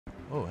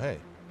Oh, hey.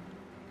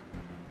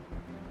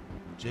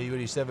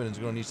 HE-177 is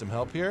going to need some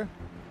help here.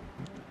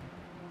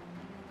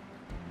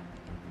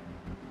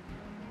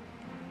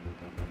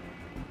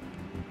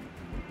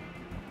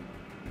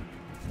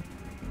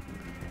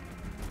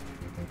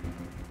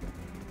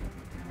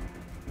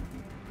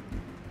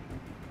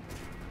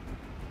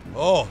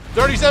 Oh,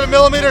 37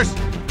 millimeters.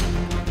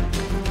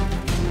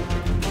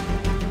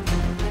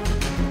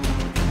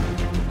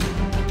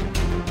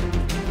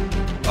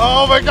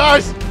 Oh my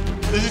gosh,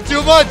 this is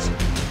too much.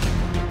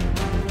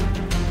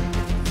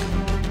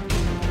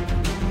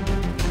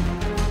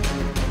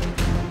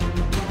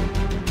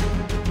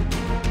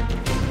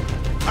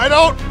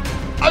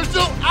 I'm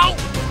still, ow.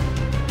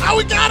 Ow,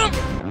 we got him.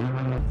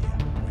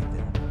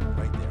 Yeah,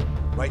 right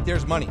there. Right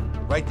there's money.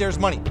 Right there's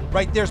money.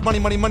 Right there's money,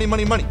 money, money,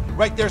 money, money.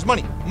 Right there's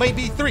money.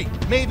 Maybe three,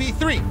 maybe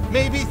three,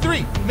 maybe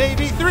three,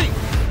 maybe three.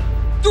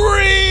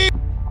 Three!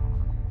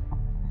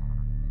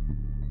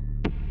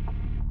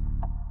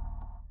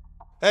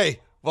 Hey,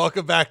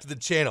 welcome back to the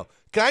channel.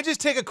 Can I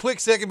just take a quick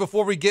second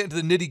before we get into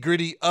the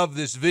nitty-gritty of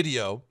this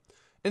video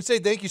and say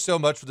thank you so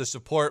much for the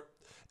support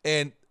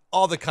and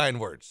all the kind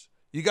words.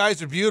 You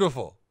guys are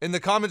beautiful. In the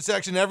comment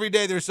section every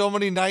day, there's so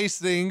many nice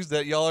things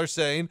that y'all are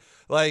saying,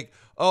 like,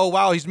 oh,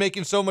 wow, he's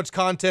making so much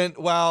content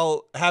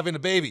while having a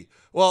baby.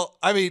 Well,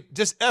 I mean,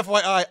 just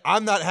FYI,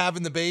 I'm not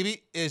having the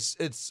baby.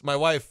 It's my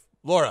wife,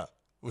 Laura,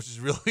 which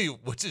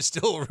is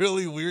still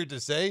really weird to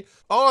say.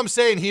 All I'm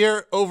saying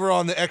here over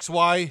on the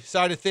XY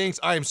side of things,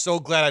 I am so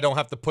glad I don't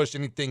have to push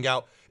anything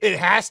out. It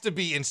has to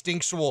be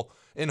instinctual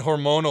and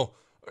hormonal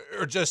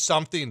or just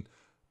something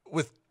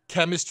with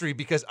chemistry,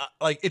 because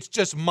like it's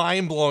just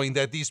mind-blowing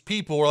that these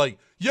people are like,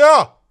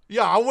 yeah,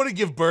 I want to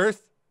give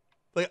birth.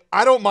 Like,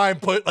 I don't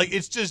mind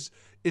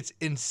it's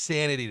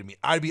insanity to me.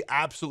 I'd be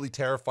absolutely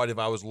terrified if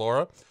I was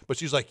Laura, but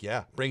she's like,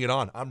 yeah, bring it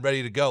on. I'm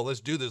ready to go. Let's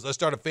do this. Let's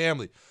start a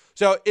family.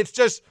 So it's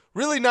just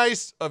really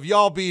nice of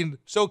y'all being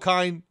so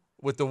kind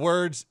with the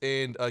words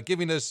and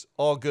giving us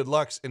all good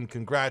lucks and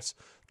congrats.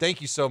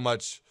 Thank you so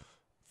much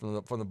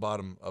from the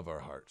bottom of our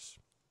hearts.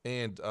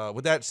 And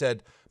with that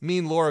said, me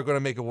and Laura are going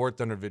to make a War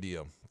Thunder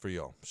video for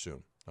y'all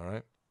soon. All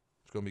right?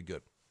 It's going to be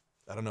good.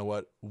 I don't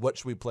know what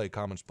should we play?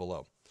 Comments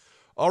below.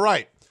 All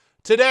right.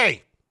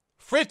 Today,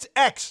 Fritz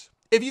X.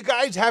 If you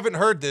guys haven't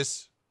heard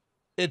this,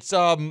 it's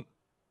probably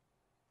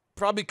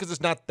because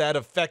it's not that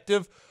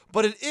effective,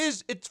 but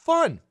it's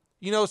fun.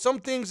 You know, some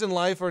things in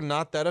life are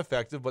not that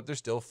effective, but they're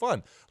still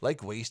fun.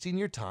 Like wasting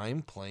your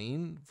time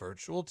playing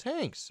virtual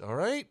tanks, all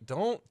right?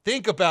 Don't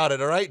think about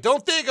it, all right?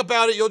 Don't think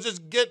about it.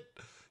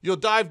 You'll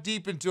dive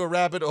deep into a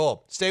rabbit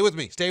hole. Stay with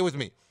me.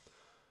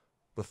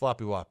 With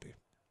Floppy Woppy.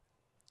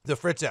 The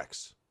Fritz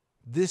X.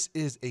 This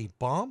is a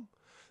bomb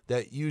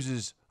that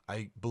uses,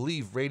 I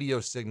believe, radio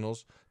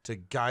signals to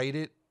guide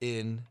it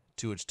in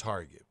to its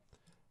target.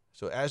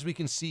 So as we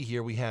can see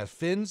here, we have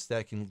fins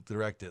that can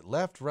direct it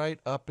left, right,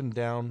 up, and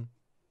down.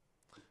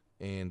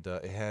 And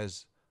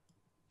it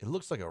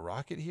looks like a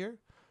rocket here,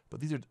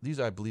 but these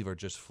I believe are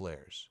just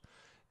flares.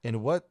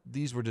 And what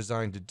these were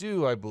designed to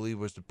do, I believe,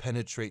 was to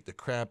penetrate the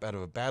crap out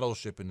of a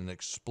battleship and then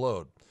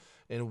explode.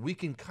 And we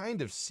can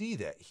kind of see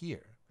that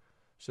here.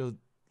 So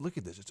look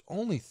at this. It's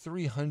only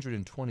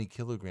 320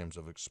 kilograms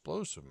of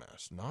explosive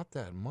mass. Not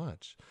that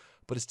much.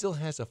 But it still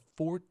has a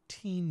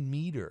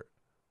 14-meter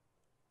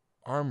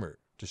armor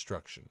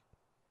destruction,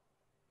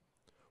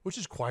 which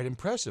is quite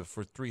impressive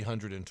for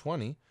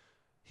 320.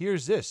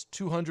 Here's this,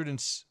 200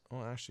 and...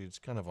 Oh, actually, it's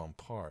kind of on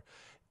par.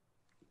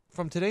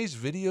 From today's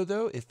video,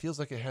 though, it feels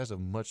like it has a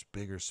much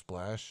bigger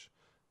splash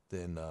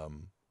than...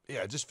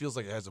 yeah, it just feels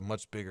like it has a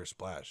much bigger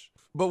splash.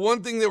 But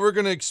one thing that we're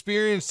going to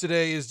experience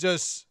today is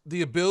just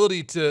the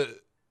ability to,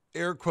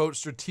 air quote,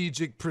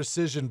 strategic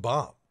precision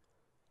bomb.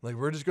 Like,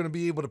 we're just going to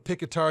be able to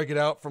pick a target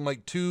out from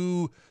like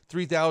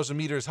 3,000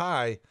 meters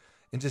high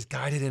and just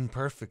guide it in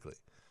perfectly.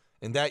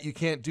 And that you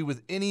can't do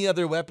with any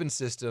other weapon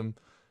system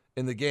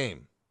in the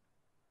game,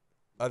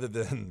 other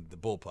than the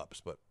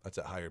bullpups, but that's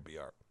a higher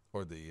BR,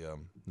 or the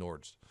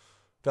Nords.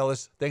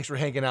 Fellas, thanks for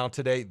hanging out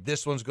today.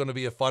 This one's going to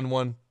be a fun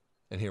one,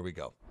 and here we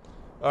go.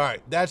 All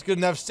right, that's good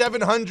enough.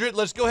 700,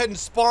 let's go ahead and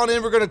spawn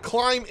in. We're going to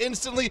climb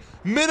instantly.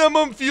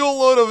 Minimum fuel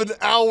load of an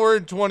hour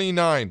and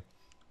 29.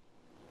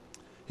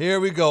 Here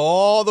we go,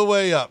 all the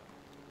way up.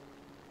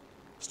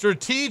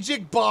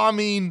 Strategic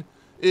bombing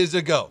is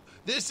a go.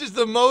 This is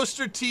the most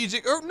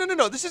strategic, or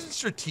no, this isn't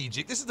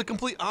strategic. This is the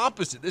complete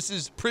opposite. This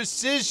is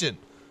precision.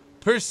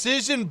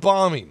 Precision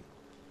bombing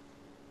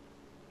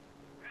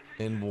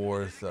in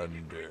War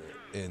Thunder.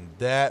 And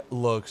that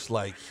looks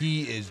like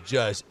he is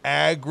just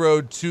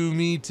aggroed to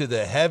me to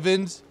the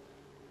heavens.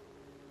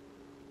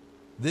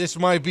 This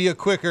might be a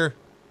quicker.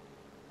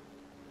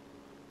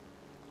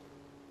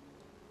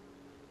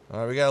 All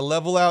right, we got to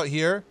level out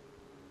here.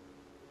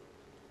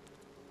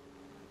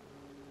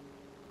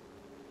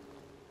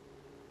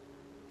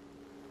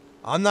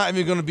 I'm not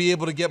even going to be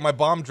able to get my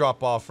bomb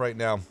drop off right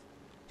now.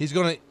 He's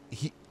going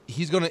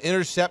to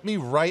intercept me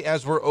right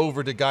as we're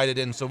over to guide it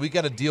in. So we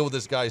got to deal with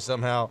this guy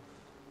somehow.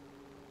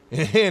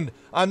 And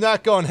I'm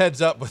not going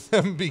heads up with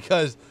him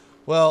because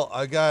Well,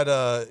 I got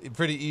a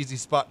pretty easy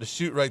spot to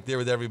shoot right there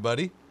with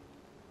everybody.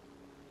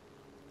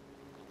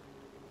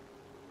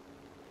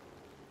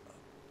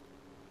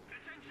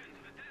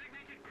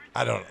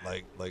 I don't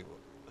like.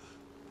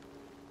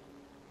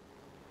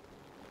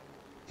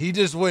 He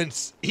just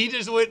went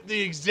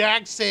the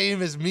exact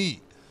same as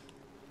me.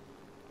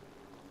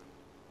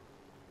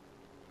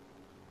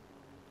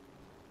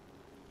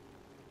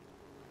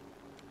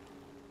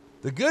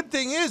 The good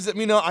thing is that,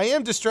 you know, I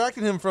am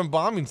distracting him from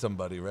bombing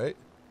somebody, right?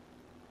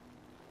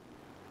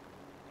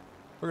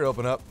 We're gonna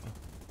open up.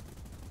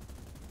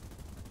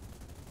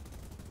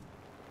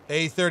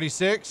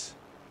 A36.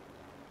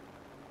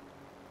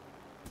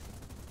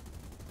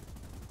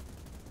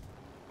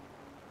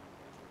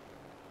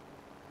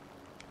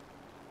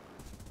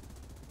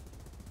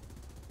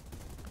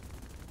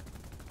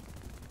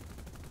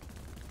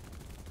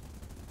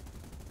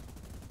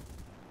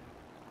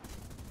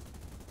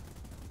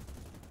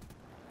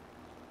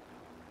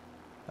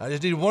 I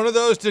just need one of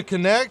those to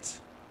connect.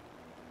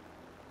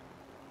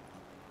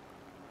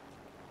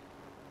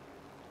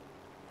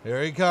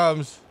 Here he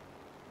comes.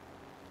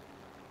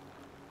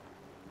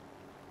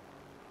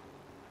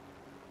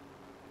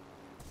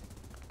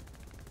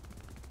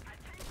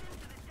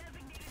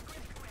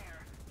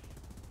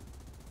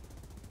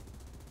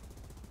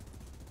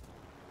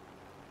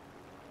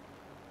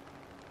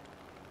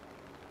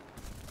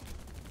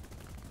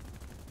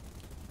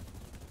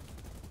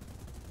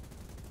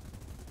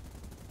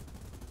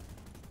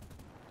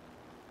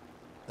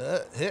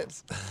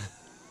 Hits.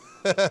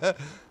 We're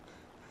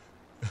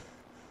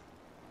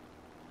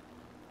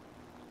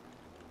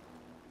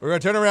gonna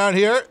turn around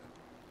here.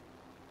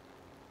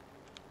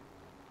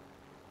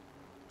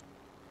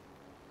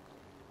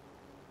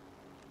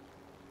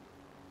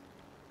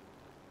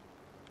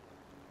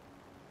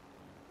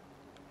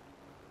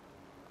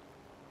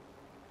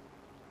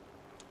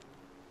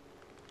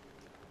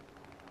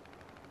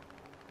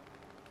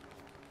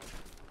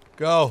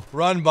 Go,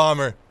 run,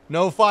 bomber.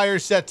 No fire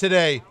set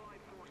today.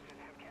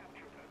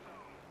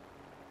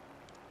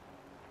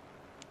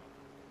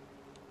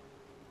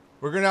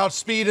 We're gonna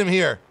outspeed him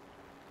here.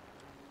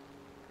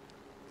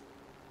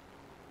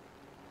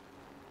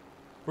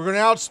 We're gonna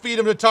outspeed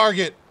him to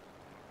target.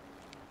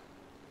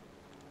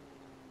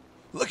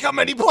 Look how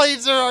many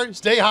planes there are.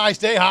 Stay high,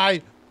 stay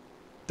high.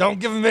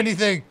 Don't give him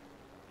anything.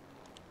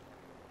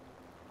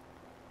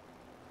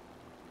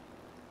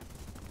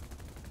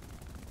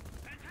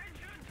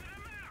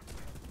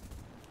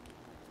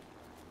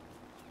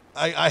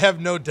 I have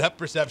no depth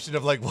perception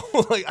of like,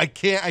 like I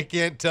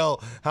can't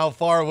tell how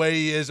far away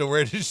he is or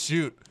where to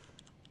shoot.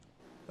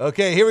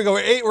 Okay, here we go.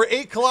 We're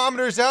 8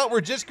 kilometers out.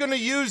 We're just gonna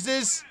use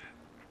this.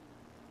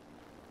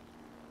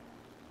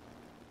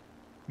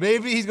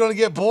 Maybe he's gonna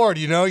get bored,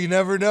 you know? You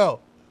never know.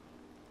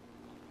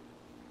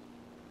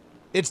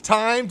 It's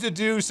time to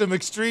do some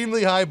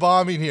extremely high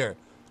bombing here.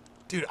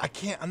 Dude,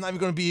 I'm not even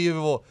gonna be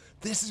able.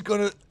 This is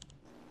gonna.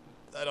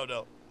 I don't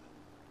know.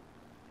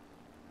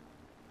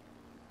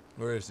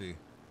 Where is he?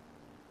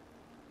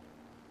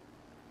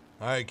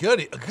 Alright,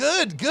 good.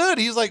 Good.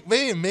 He's like,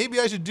 man, maybe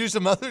I should do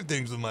some other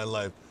things with my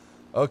life.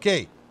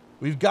 Okay,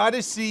 we've got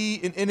to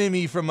see an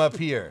enemy from up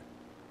here.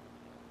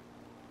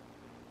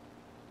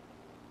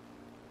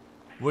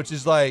 Which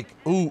is like,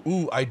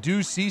 ooh, I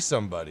do see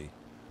somebody.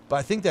 But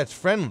I think that's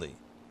friendly.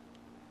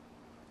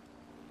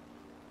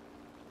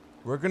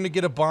 We're going to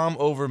get a bomb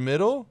over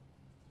middle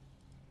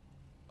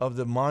of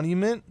the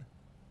monument.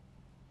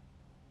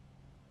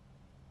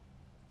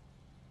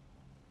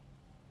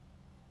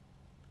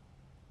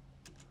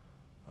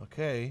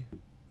 Okay.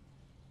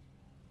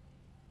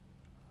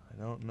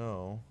 I don't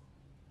know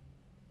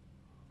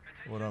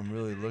what I'm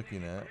really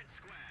looking at.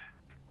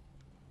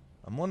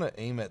 I'm going to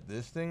aim at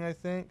this thing, I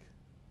think.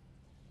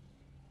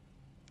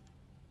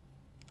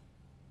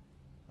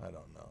 I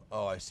don't know.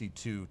 Oh, I see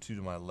two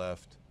to my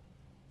left.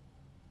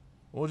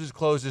 We'll just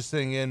close this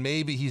thing in.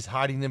 Maybe he's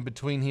hiding in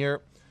between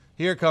here.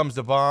 Here comes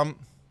the bomb.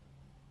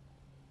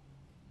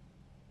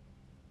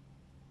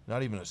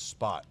 Not even a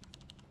spot.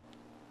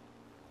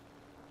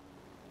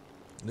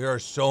 There are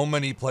so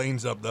many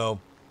planes up, though.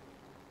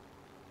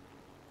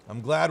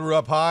 I'm glad we're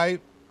up high.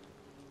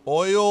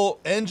 Oil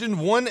engine.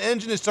 One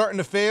engine is starting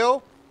to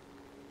fail.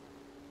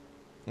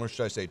 Or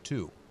should I say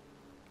two?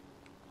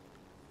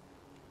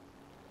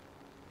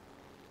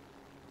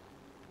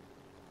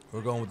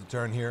 We're going with the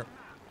turn here.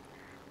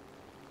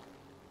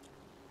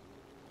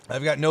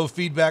 I've got no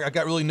feedback. I've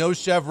got really no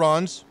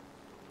chevrons.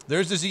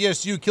 There's this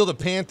ESU. Killed a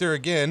Panther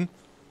again.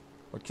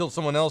 Or killed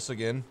someone else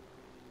again.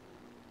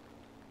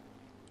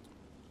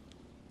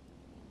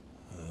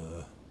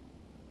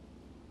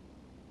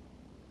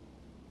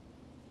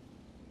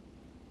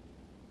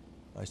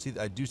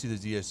 I do see the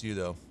ZSU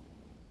though.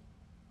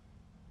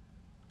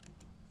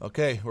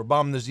 Okay, we're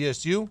bombing the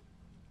ZSU.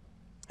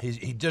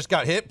 He just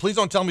got hit. Please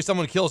don't tell me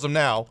someone kills him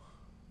now.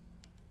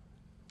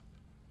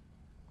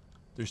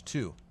 There's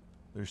two.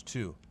 There's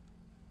two.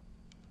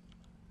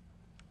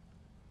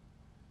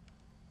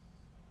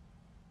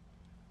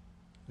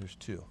 There's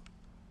two.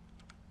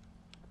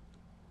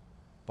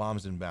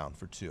 Bombs inbound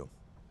for two.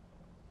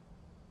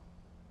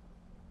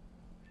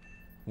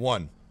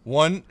 One,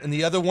 and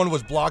the other one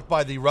was blocked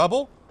by the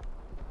rebel.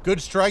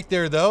 Good strike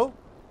there, though.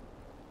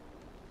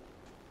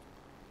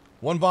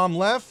 One bomb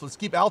left. Let's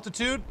keep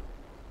altitude.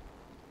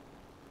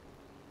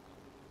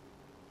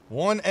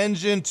 One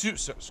engine, two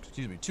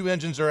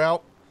engines are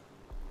out.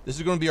 This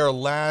is going to be our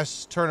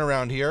last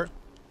turnaround here.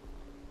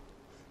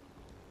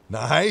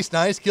 Nice,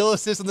 nice kill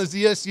assist on the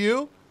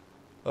ZSU.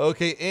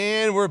 Okay,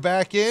 and we're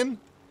back in.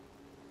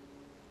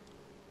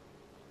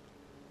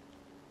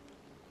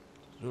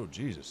 Oh,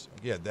 Jesus.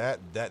 Yeah,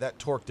 that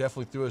torque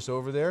definitely threw us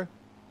over there.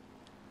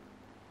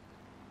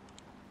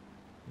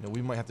 You know,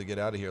 we might have to get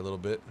out of here a little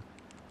bit.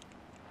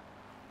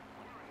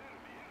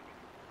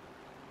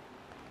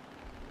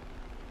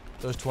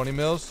 Those 20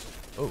 mils.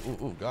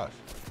 Oh, gosh.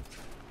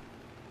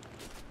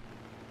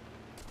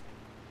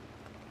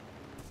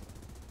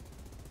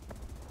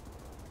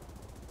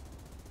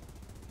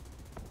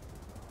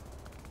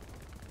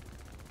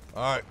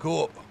 All right,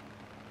 cool.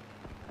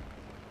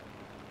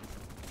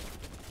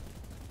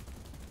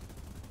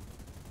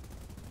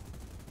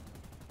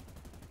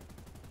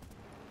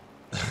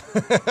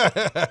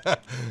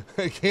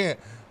 I can't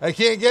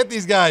get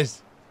these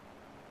guys.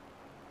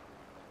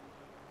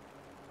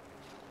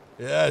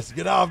 Yes,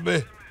 get off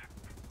me.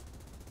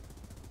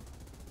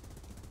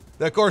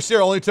 That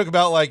Corsair only took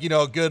about, like, you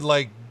know, a good,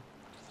 like,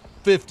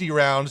 50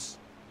 rounds.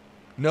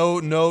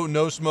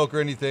 No smoke or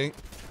anything.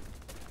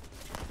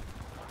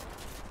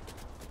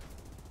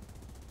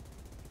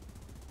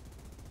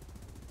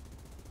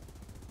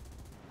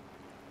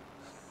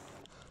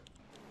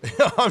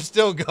 I'm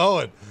still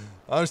going.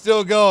 I'm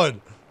still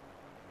going.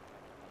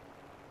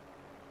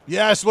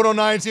 Yes,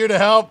 109's here to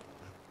help.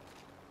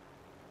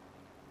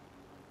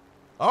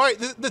 All right,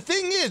 the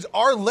thing is,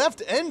 our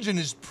left engine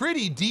is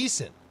pretty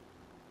decent.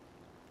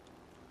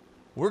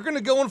 We're going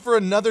to go in for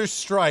another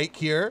strike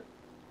here.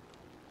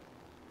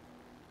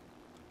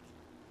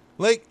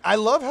 Like, I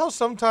love how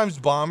sometimes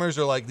bombers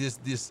are like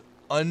this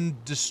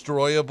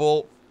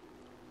undestroyable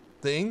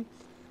thing,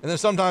 and then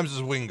sometimes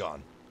it's wing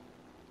gone.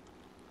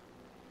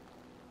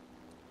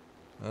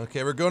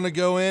 Okay, we're going to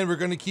go in. We're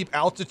going to keep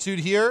altitude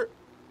here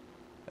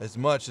as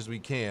much as we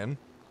can.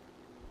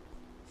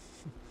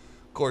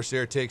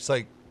 Corsair takes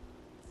like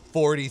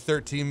 40,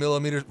 13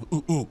 millimeters.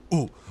 Ooh.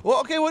 Well,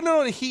 okay, well,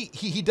 no,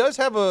 he does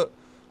have a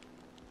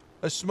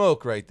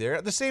smoke right there.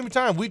 At the same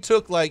time, we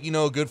took, like, you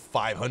know, a good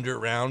 500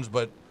 rounds,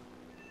 but...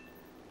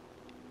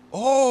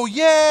 Oh,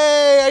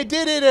 yay! I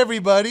did it,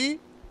 everybody!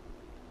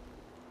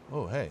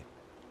 Oh, hey.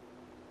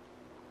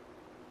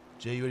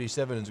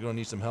 HE-177 is going to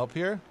need some help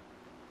here.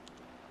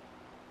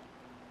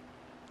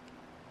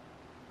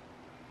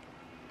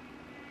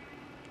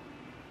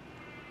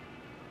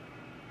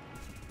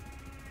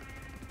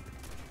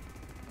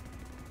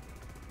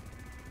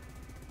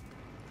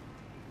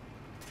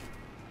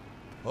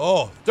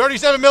 Oh,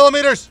 37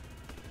 millimeters.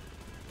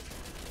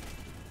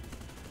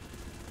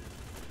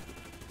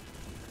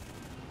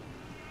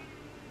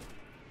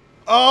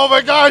 Oh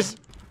my gosh.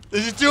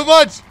 This is too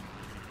much.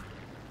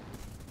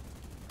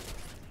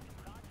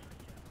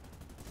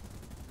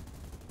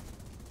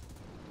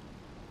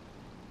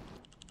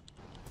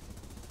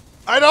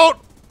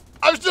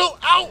 I'm still,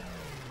 ow.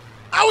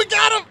 Ow, we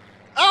got him.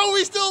 Ow,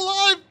 we still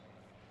alive.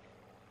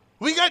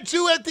 We got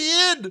two at the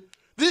end.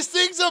 This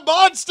thing's a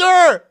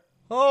monster.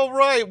 All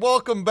right,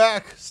 welcome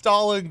back,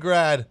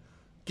 Stalingrad.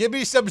 Give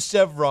me some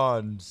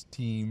chevrons,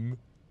 team.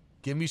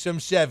 Give me some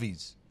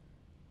Chevys.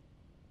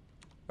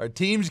 Our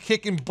team's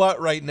kicking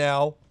butt right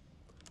now.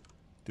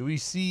 Do we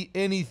see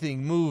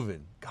anything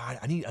moving? God,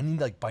 I need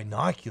like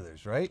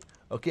binoculars, right?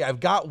 Okay, I've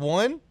got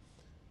one.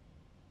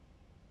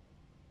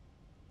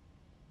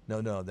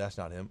 No, that's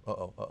not him.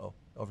 Uh-oh.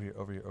 Over here.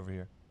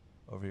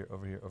 Drop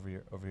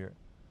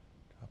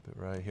it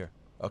right here.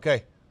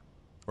 Okay,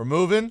 we're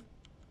moving.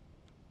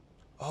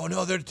 Oh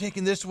no, they're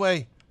taking this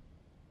way.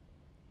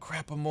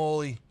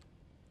 Crap-a-moly.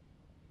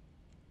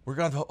 We're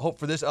gonna hope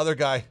for this other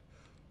guy.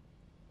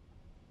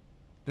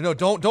 No,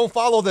 don't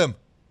follow them.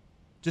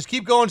 Just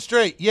keep going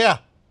straight. Yeah,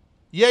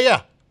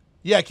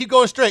 keep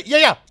going straight.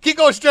 Yeah, keep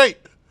going straight.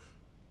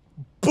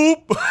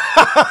 Boop.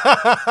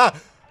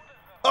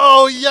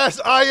 Oh yes,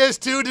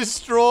 IS-2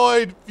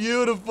 destroyed.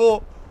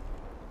 Beautiful.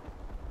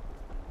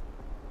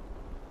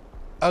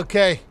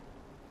 Okay,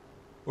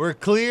 we're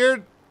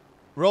cleared.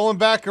 Rolling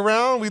back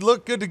around, we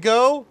look good to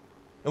go,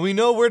 and we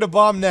know where to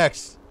bomb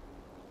next.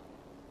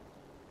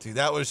 Dude,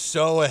 that was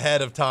so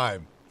ahead of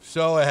time.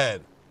 So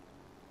ahead.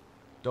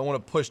 Don't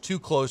want to push too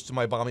close to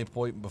my bombing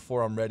point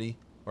before I'm ready,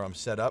 or I'm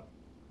set up.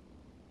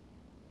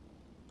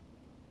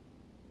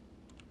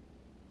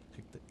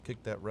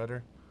 Kick that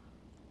rudder.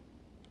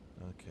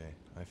 Okay,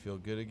 I feel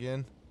good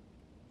again.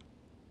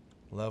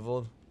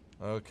 Leveled.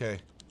 Okay.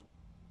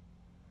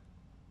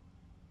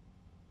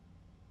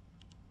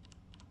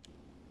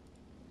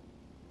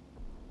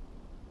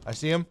 I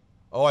see him.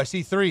 Oh, I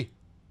see 3.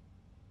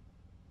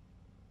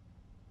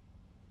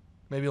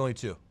 Maybe only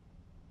 2.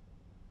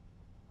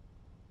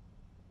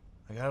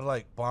 I gotta,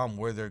 like, bomb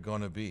where they're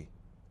gonna be.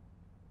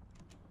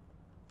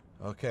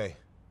 Okay.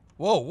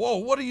 Whoa,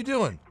 what are you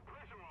doing?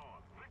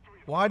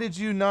 Why did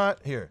you not?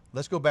 Here,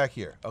 let's go back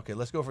here. Okay,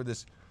 let's go for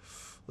this.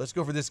 Let's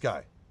go for this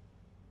guy.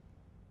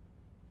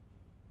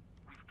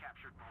 We've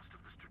captured most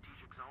of the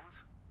strategic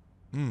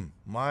zones.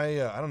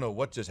 I don't know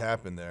what just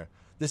happened there.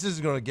 This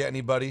isn't going to get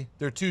anybody.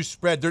 They're too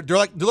spread. They're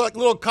like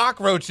little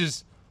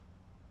cockroaches.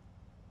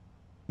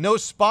 No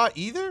spot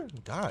either?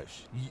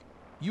 Gosh,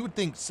 you would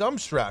think some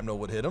shrapnel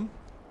would hit him.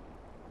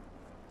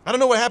 I don't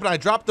know what happened. I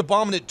dropped the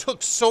bomb and it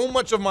took so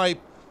much of my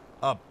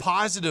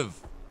positive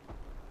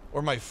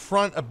or my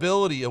front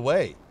ability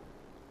away.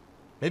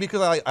 Maybe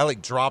because I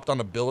like dropped on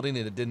a building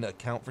and it didn't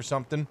account for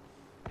something.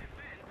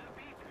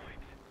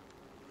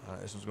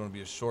 This was going to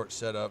be a short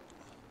setup.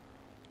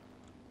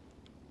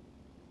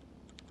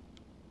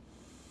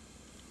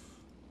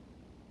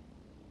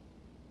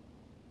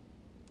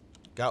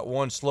 Got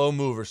one slow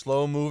mover.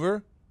 Slow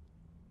mover.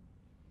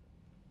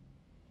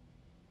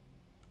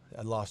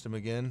 I lost him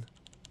again.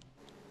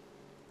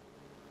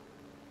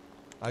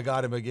 I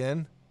got him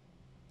again.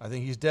 I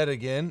think he's dead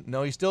again.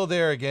 No, he's still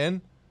there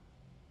again.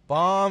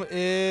 Bomb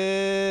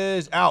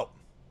is out.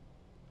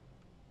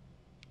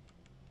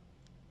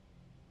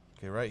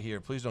 Okay, right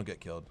here. Please don't get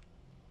killed.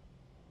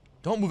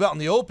 Don't move out in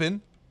the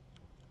open.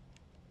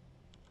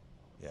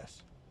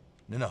 Yes.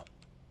 No.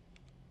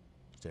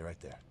 Stay right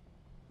there.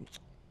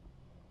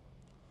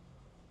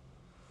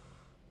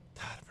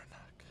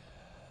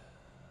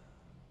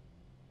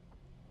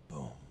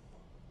 Boom.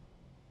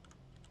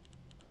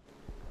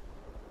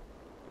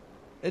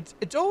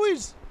 It's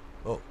always...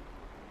 Oh.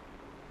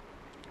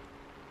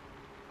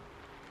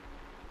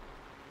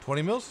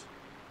 20 mils?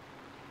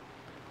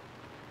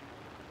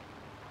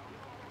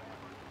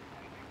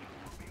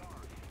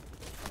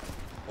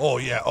 Oh,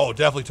 yeah. Oh,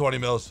 definitely 20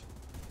 mils.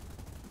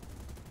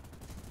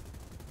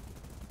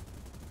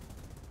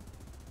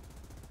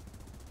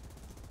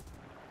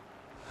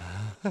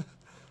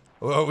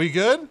 Are we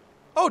good?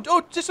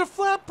 Oh, just a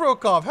flap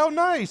broke off. How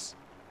nice.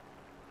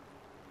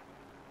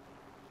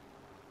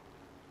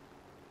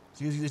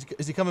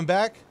 Is he coming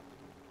back?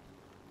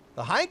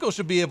 The Heinkel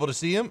should be able to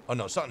see him. Oh,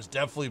 no. Something's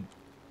definitely...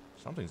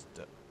 Something's...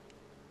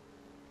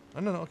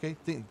 Oh, no. Okay.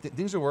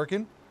 Things are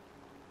working.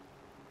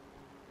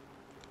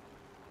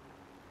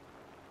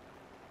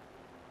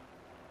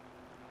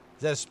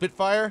 Is that a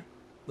Spitfire?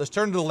 Let's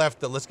turn to the left,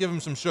 though. Let's give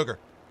him some sugar.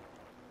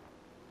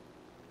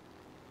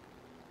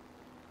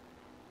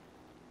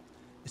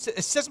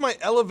 It says my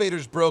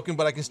elevator's broken,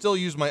 but I can still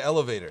use my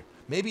elevator.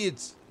 Maybe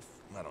it's...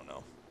 I don't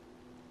know.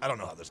 I don't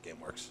know how this game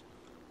works.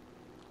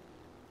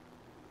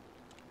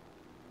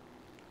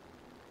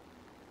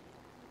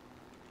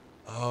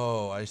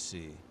 Oh, I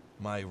see.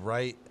 My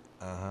right...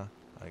 I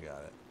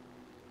got it.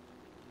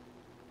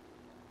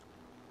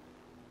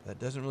 That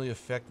doesn't really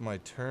affect my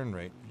turn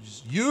rate.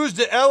 Just use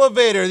the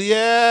elevator!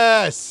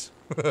 Yes!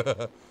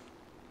 Okay,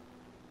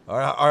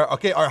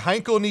 our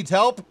Heinkel needs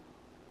help.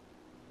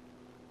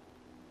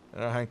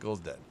 And our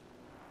Heinkel's dead.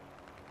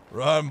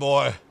 Run,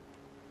 boy.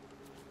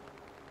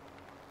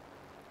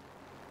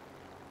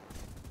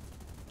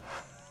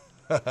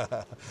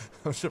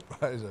 I'm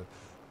surprised.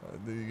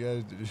 You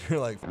guys, you're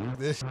like,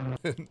 this.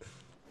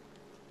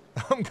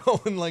 I'm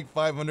going like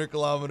 500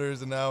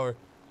 kilometers an hour.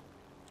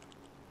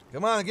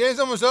 Come on, the game's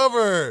almost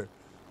over.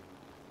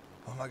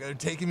 Oh my god, they're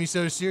taking me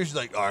so seriously.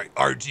 Like, all right,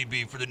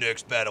 RGB for the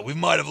next battle. We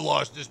might have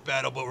lost this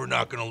battle, but we're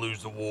not going to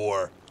lose the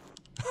war.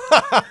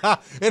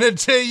 And a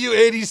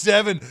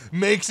JU-87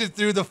 makes it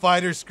through the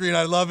fighter screen.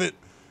 I love it.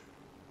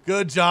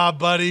 Good job,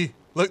 buddy.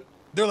 Look,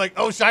 they're like,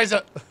 oh,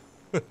 Shiza.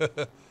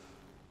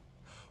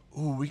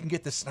 Ooh, we can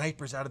get the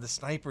snipers out of the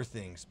sniper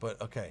things, but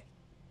okay.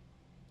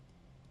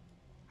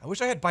 I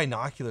wish I had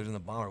binoculars in the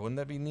bomber. Wouldn't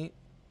that be neat?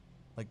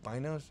 Like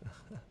binos?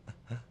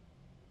 Hey.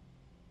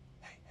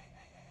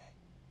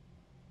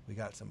 We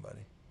got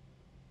somebody.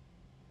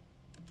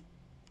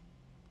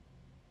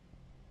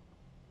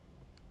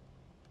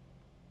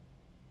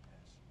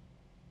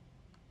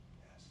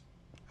 Yes.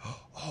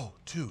 Oh,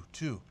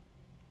 two.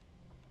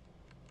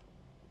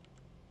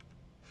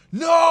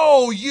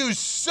 No, you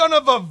son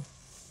of a...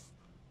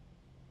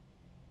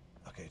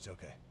 Okay, it's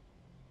okay.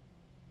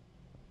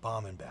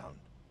 Bomb inbound.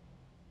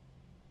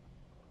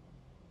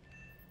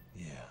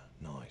 Yeah,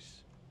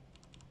 nice.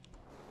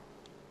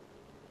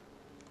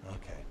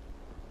 Okay.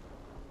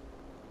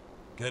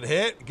 Good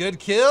hit, good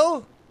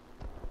kill.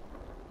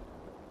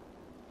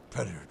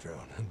 Predator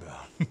drone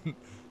inbound.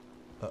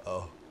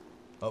 Uh-oh.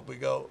 Up we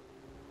go.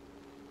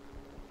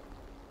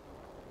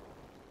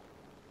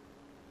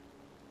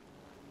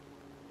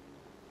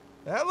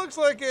 That looks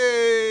like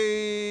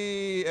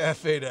a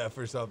F8F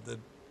or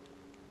something.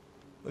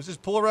 Let's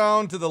just pull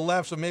around to the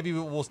left so maybe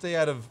we'll stay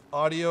out of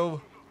audio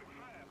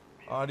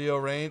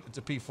range. It's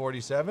a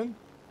P-47.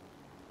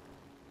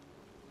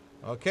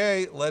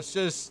 Okay, let's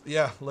just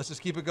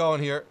keep it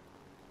going here.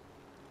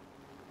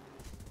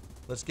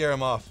 Let's scare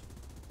him off.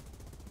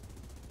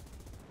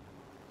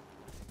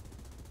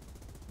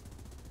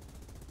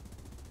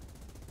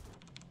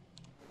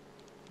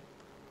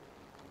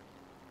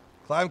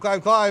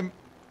 Climb.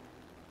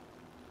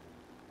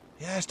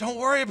 Yes, don't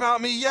worry about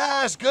me.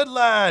 Yes, good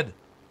lad.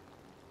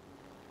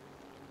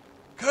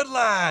 Good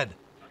lad.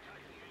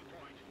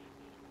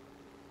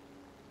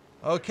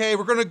 Okay,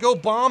 we're gonna go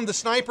bomb the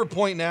sniper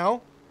point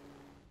now.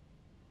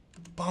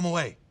 Bomb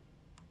away.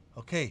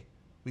 Okay,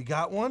 we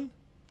got one.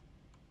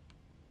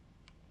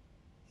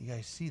 You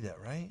guys see that,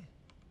 right?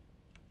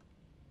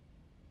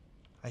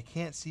 I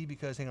can't see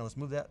because, hang on, let's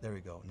move that. There we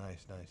go.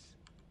 Nice, nice.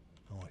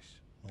 Nice.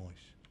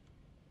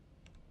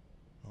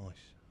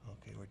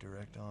 Okay, we're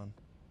direct on.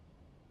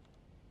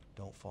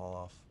 Don't fall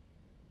off.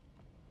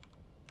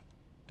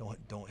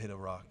 Don't hit a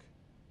rock.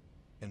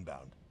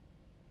 Inbound.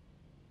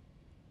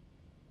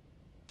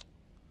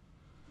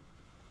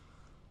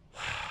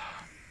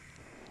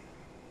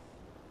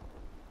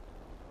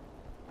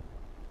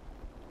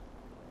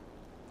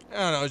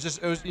 I don't know. It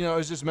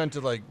was just meant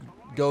to like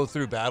go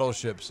through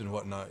battleships and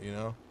whatnot. You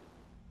know.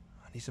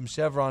 I need some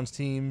chevrons,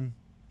 team.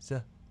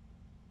 So.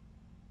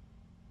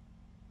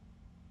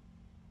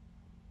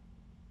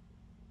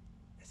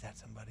 Is that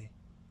somebody?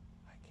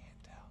 I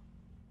can't tell.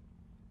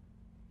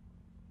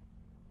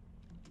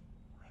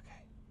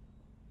 Okay.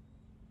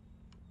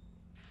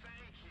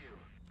 Thank you.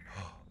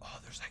 Oh,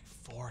 there's like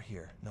 4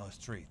 here. No, it's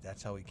 3.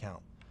 That's how we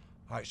count.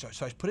 All right, so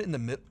I put it in the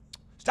mid.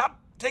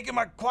 Stop taking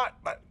my quad,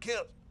 my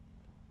kills.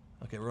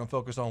 Okay, we're gonna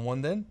focus on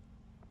 1 then.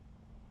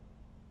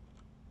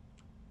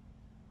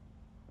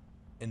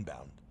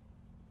 Inbound.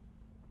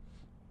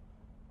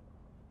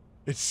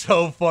 It's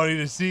so funny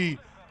to see.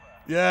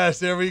 Yes,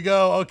 there we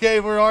go. Okay,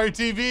 we're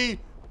RTV.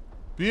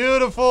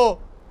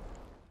 Beautiful.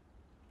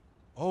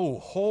 Oh,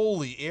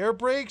 holy air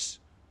brakes.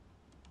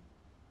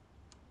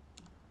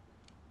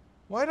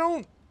 Why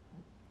don't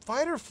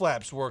fighter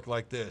flaps work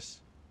like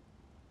this?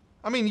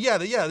 I mean, yeah,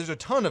 there's a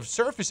ton of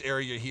surface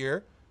area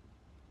here,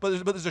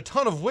 but there's a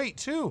ton of weight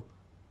too.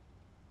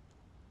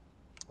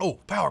 Oh,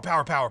 power.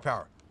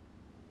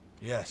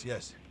 Yes.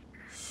 Yes.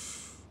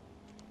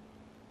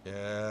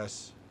 Yeah.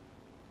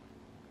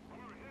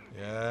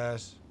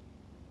 Nice.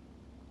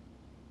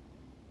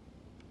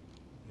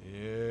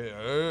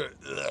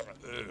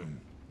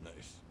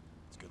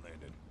 It's good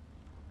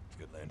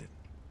landing.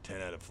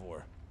 10 out of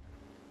 4.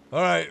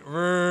 All right,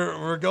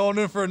 we're going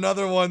in for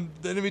another one.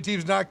 The enemy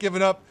team's not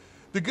giving up.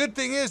 The good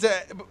thing is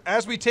that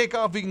as we take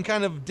off, we can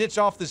kind of ditch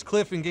off this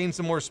cliff and gain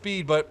some more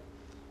speed, but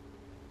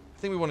I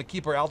think we want to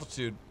keep our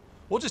altitude.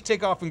 We'll just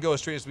take off and go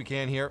as straight as we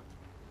can here.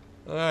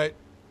 All right,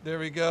 there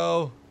we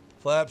go.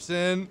 Flaps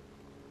in.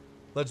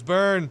 Let's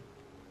burn.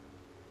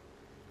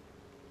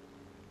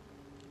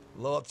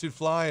 Low altitude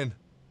flying.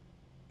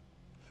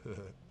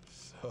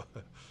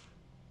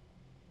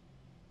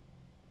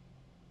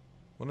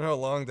 Wonder how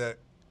long that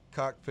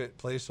cockpit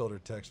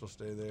placeholder text will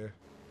stay there.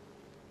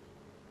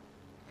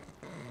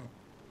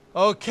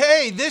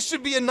 Okay, this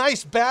should be a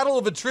nice battle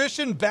of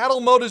attrition.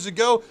 Battle mode is a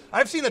go.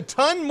 I've seen a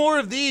ton more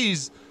of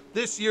these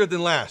this year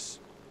than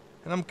last,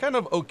 and I'm kind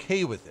of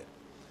okay with it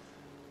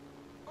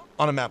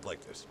on a map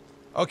like this.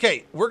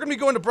 Okay, we're going to be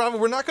going to Bravo.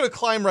 We're not going to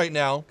climb right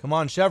now. Come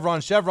on,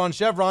 chevrons.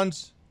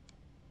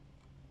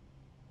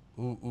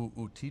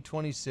 Ooh,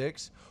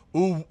 T-26.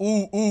 Ooh.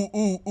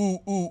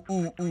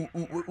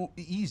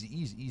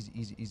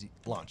 Easy.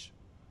 Launch.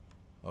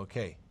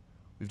 Okay.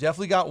 We've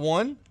definitely got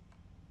one.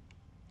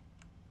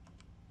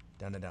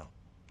 Down.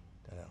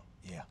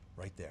 Yeah,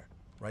 right there.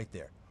 Right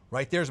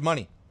there's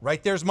money.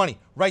 Right there's money.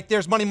 Right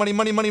there's money.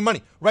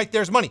 Right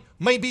there's money.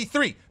 Maybe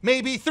three.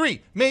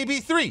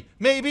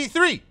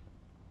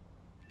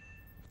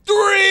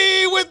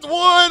 3 with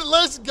 1.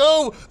 Let's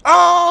go.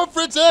 Oh,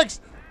 Fritz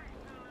X.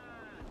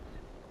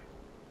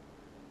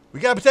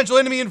 We got a potential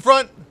enemy in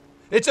front.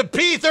 It's a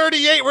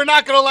P-38. We're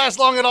not going to last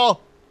long at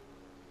all.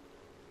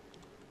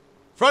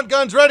 Front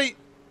guns ready.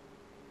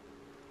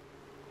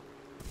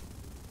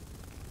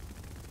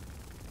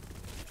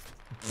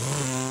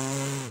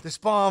 This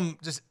bomb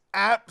just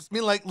apps me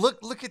like,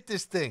 look at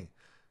this thing.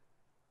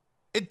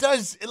 It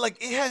does, it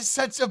has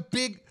such a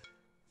big...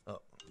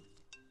 Oh.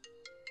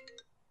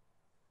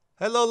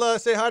 Hey, Lola,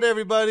 say hi to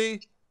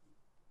everybody.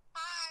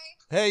 Hi.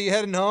 Hey, you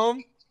heading home?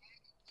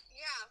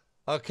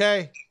 Yeah.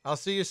 Okay, I'll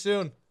see you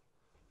soon.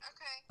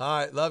 Okay. All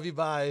right, love you,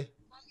 bye.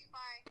 Love you,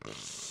 bye.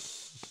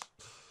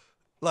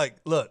 Like,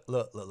 look.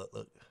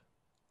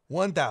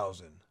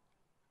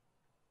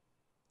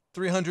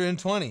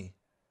 1,320.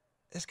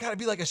 It's got to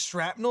be like a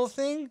shrapnel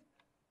thing.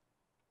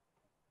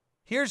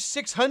 Here's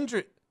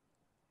 600.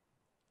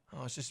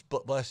 Oh, it's just,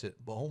 bless it.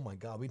 But oh my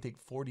God, we can take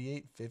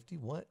 48, 50.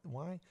 What?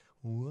 Why?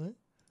 What?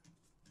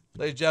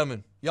 Ladies and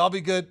gentlemen, y'all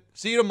be good.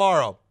 See you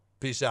tomorrow.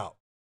 Peace out.